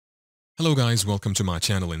Hello guys, welcome to my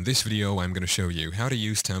channel. In this video, I'm going to show you how to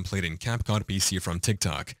use template in CapCut PC from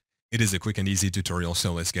TikTok. It is a quick and easy tutorial,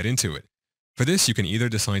 so let's get into it. For this, you can either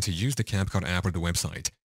decide to use the CapCut app or the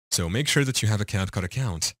website. So make sure that you have a CapCut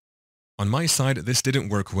account. On my side, this didn't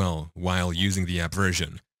work well while using the app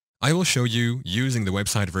version. I will show you using the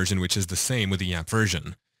website version, which is the same with the app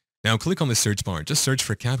version. Now click on the search bar, just search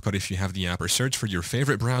for CapCut if you have the app or search for your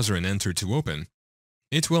favorite browser and enter to open.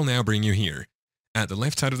 It will now bring you here. At the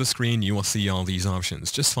left side of the screen, you will see all these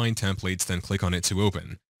options. Just find templates, then click on it to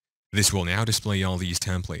open. This will now display all these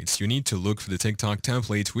templates. You need to look for the TikTok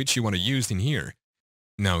template which you want to use in here.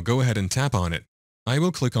 Now go ahead and tap on it. I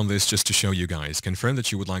will click on this just to show you guys. Confirm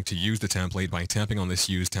that you would like to use the template by tapping on this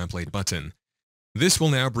Use Template button. This will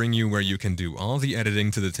now bring you where you can do all the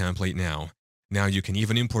editing to the template now. Now you can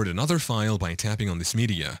even import another file by tapping on this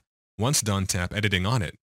media. Once done, tap Editing on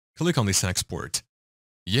it. Click on this Export.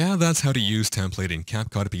 Yeah, that's how to use template in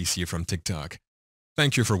CapCut PC from TikTok.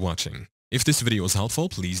 Thank you for watching. If this video was helpful,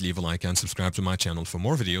 please leave a like and subscribe to my channel for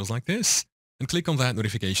more videos like this. And click on that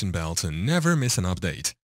notification bell to never miss an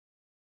update.